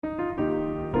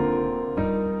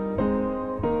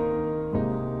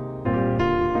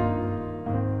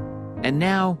And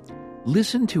now,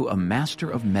 listen to a master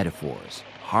of metaphors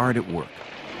hard at work.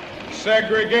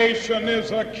 Segregation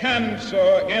is a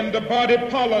cancer in the body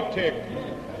politic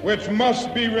which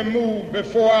must be removed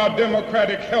before our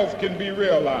democratic health can be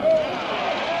realized.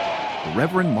 The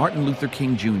Reverend Martin Luther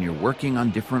King Jr. working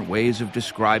on different ways of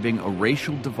describing a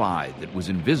racial divide that was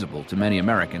invisible to many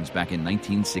Americans back in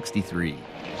 1963.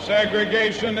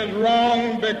 Segregation is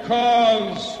wrong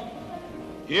because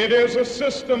it is a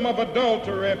system of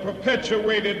adultery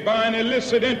perpetuated by an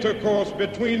illicit intercourse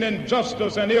between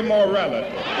injustice and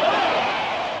immorality.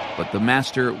 But the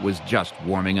master was just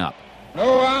warming up.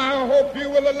 No, I hope you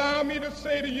will allow me to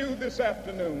say to you this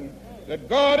afternoon that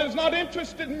God is not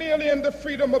interested merely in the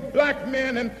freedom of black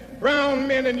men and brown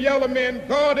men and yellow men.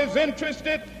 God is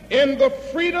interested in the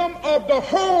freedom of the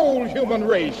whole human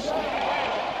race.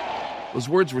 Those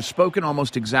words were spoken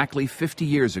almost exactly 50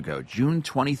 years ago, June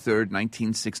 23rd,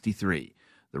 1963.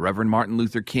 The Reverend Martin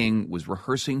Luther King was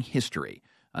rehearsing history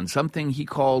on something he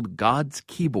called God's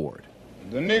keyboard.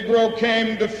 The Negro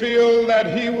came to feel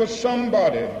that he was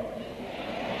somebody.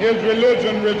 His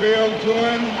religion revealed to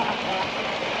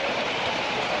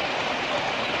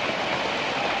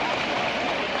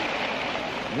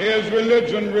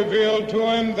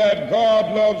him that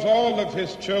God loves all of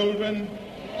his children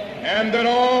and that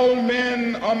all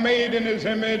men are made in his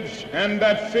image, and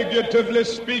that, figuratively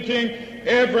speaking,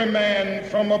 every man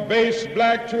from a bass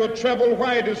black to a treble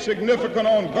white is significant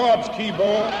on God's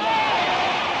keyboard.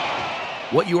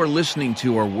 What you are listening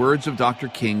to are words of Dr.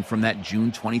 King from that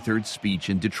June 23rd speech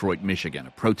in Detroit, Michigan,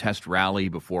 a protest rally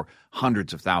before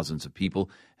hundreds of thousands of people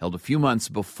held a few months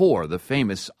before the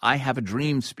famous I Have a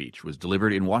Dream speech was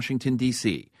delivered in Washington,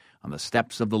 D.C., on the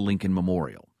steps of the Lincoln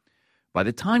Memorial. By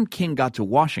the time King got to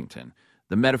Washington,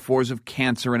 the metaphors of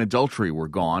cancer and adultery were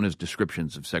gone as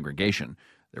descriptions of segregation.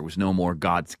 There was no more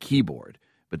God's keyboard.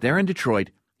 But there in Detroit,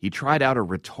 he tried out a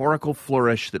rhetorical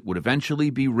flourish that would eventually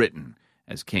be written,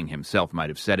 as King himself might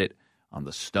have said it, on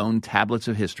the stone tablets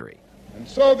of history. And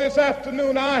so this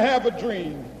afternoon I have a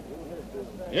dream.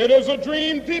 It is a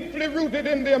dream deeply rooted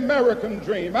in the American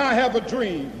dream. I have a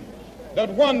dream that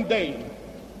one day,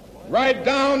 right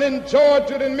down in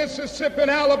Georgia and Mississippi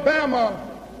and Alabama,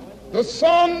 the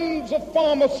sons of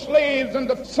former slaves and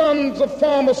the sons of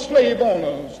former slave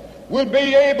owners will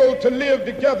be able to live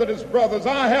together as brothers.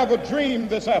 I have a dream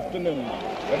this afternoon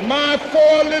that my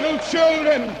four little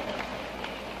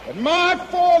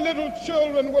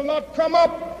children will not come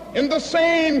up in the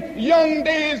same young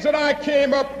days that I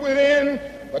came up within,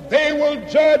 but they will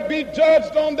be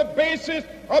judged on the basis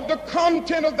of the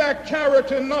content of their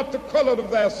character, not the color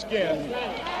of their skin.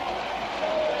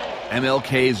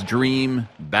 MLK's dream,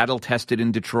 battle-tested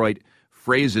in Detroit,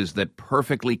 phrases that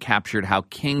perfectly captured how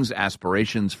King's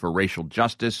aspirations for racial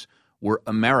justice were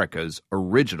America's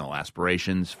original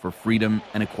aspirations for freedom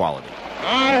and equality.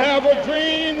 I have a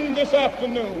dream this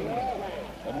afternoon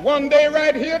that one day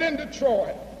right here in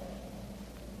Detroit,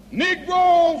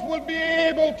 Negroes will be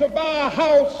able to buy a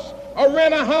house or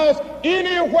rent a house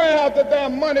anywhere that their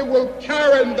money will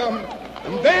carry them,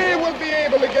 and they will be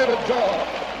able to get a job.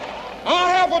 I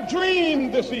have a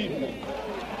dream this evening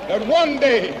that one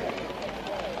day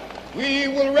we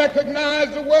will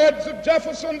recognize the words of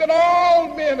Jefferson that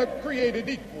all men are created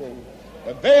equal,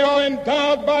 that they are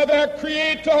endowed by their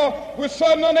Creator with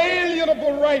certain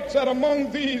unalienable rights, that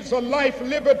among these are life,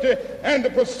 liberty, and the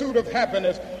pursuit of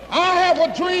happiness. I have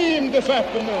a dream this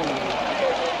afternoon.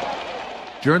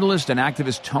 Journalist and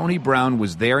activist Tony Brown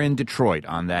was there in Detroit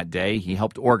on that day. He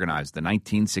helped organize the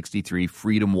 1963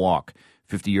 Freedom Walk.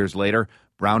 50 years later,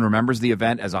 Brown remembers the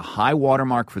event as a high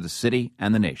watermark for the city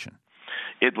and the nation.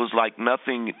 It was like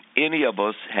nothing any of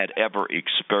us had ever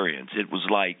experienced. It was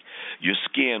like your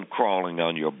skin crawling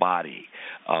on your body.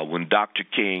 When Dr.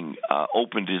 King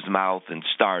opened his mouth and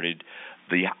started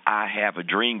the I Have a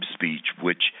Dream speech,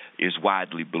 which is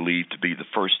widely believed to be the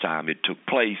first time it took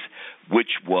place,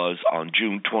 which was on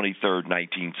June 23rd,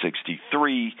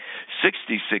 1963,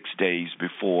 66 days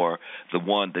before the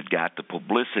one that got the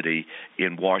publicity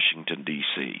in Washington,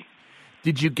 D.C.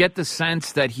 Did you get the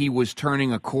sense that he was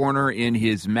turning a corner in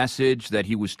his message, that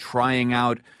he was trying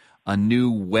out a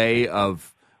new way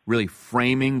of really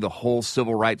framing the whole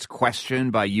civil rights question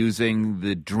by using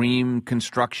the dream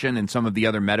construction and some of the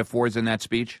other metaphors in that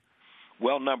speech?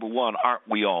 Well, number one, aren't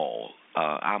we all?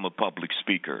 I'm a public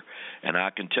speaker, and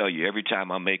I can tell you every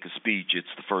time I make a speech, it's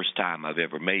the first time I've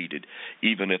ever made it,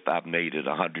 even if I've made it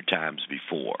 100 times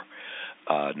before.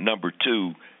 Number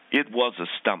two, it was a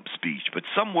stump speech, but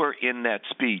somewhere in that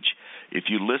speech, if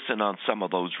you listen on some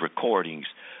of those recordings,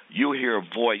 you'll hear a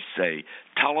voice say,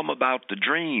 "Tell them about the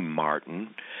dream,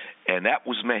 Martin." and that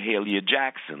was Mahalia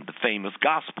Jackson, the famous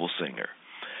gospel singer.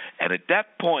 And at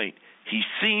that point, he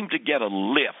seemed to get a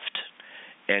lift,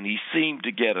 and he seemed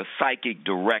to get a psychic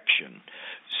direction.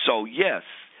 So, yes,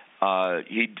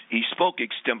 he spoke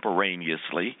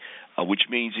extemporaneously, which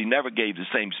means he never gave the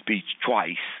same speech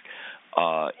twice.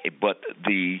 But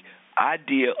the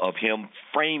idea of him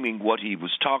framing what he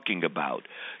was talking about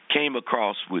came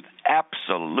across with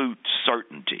absolute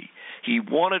certainty. He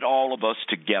wanted all of us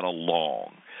to get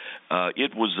along.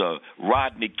 It was a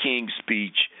Rodney King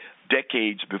speech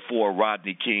decades before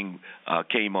Rodney King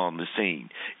came on the scene.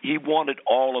 He wanted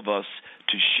all of us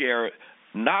to share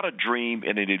not a dream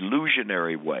in an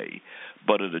illusionary way,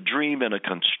 but a dream in a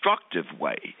constructive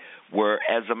way, where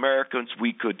as Americans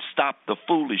we could stop the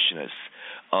foolishness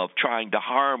of trying to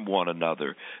harm one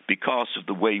another because of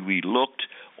the way we looked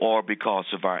or because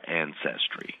of our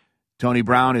ancestry. Tony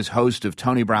Brown is host of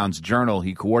Tony Brown's Journal.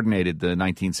 He coordinated the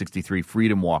 1963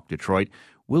 Freedom Walk Detroit.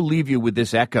 We'll leave you with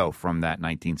this echo from that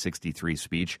 1963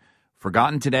 speech,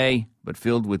 forgotten today, but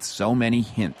filled with so many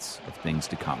hints of things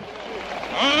to come.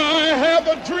 I have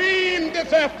a dream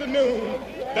this afternoon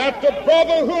that the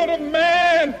brotherhood of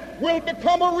man will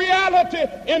become a reality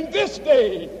in this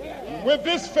day. With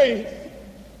this faith,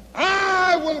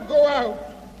 I will go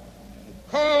out and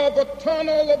carve a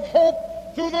tunnel of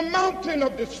hope through the mountain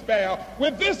of despair.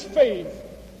 With this faith,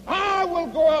 I will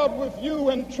go out with you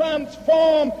and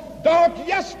transform dark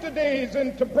yesterdays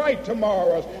into bright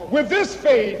tomorrows. With this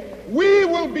faith, we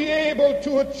will be able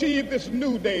to achieve this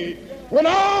new day when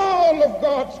all of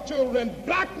God's children,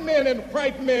 black men and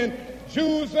white men,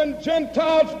 Jews and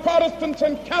Gentiles, Protestants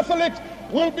and Catholics,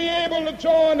 will be able to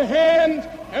join hands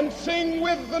and sing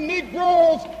with the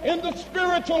Negroes in the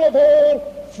spiritual of all,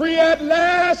 free at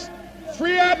last,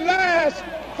 free at last.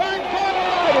 Thank God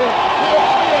Almighty, we are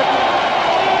free at last.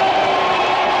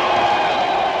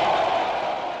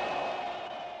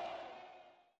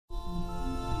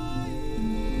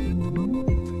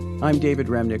 I'm David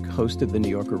Remnick, host of the New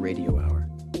Yorker Radio Hour.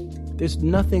 There's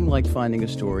nothing like finding a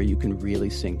story you can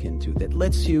really sink into that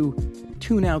lets you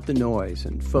tune out the noise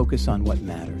and focus on what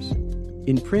matters.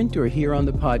 In print or here on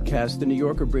the podcast, The New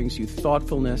Yorker brings you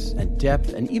thoughtfulness and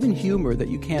depth and even humor that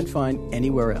you can't find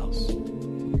anywhere else.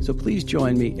 So please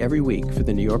join me every week for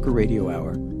the New Yorker Radio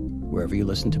Hour, wherever you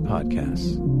listen to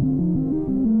podcasts.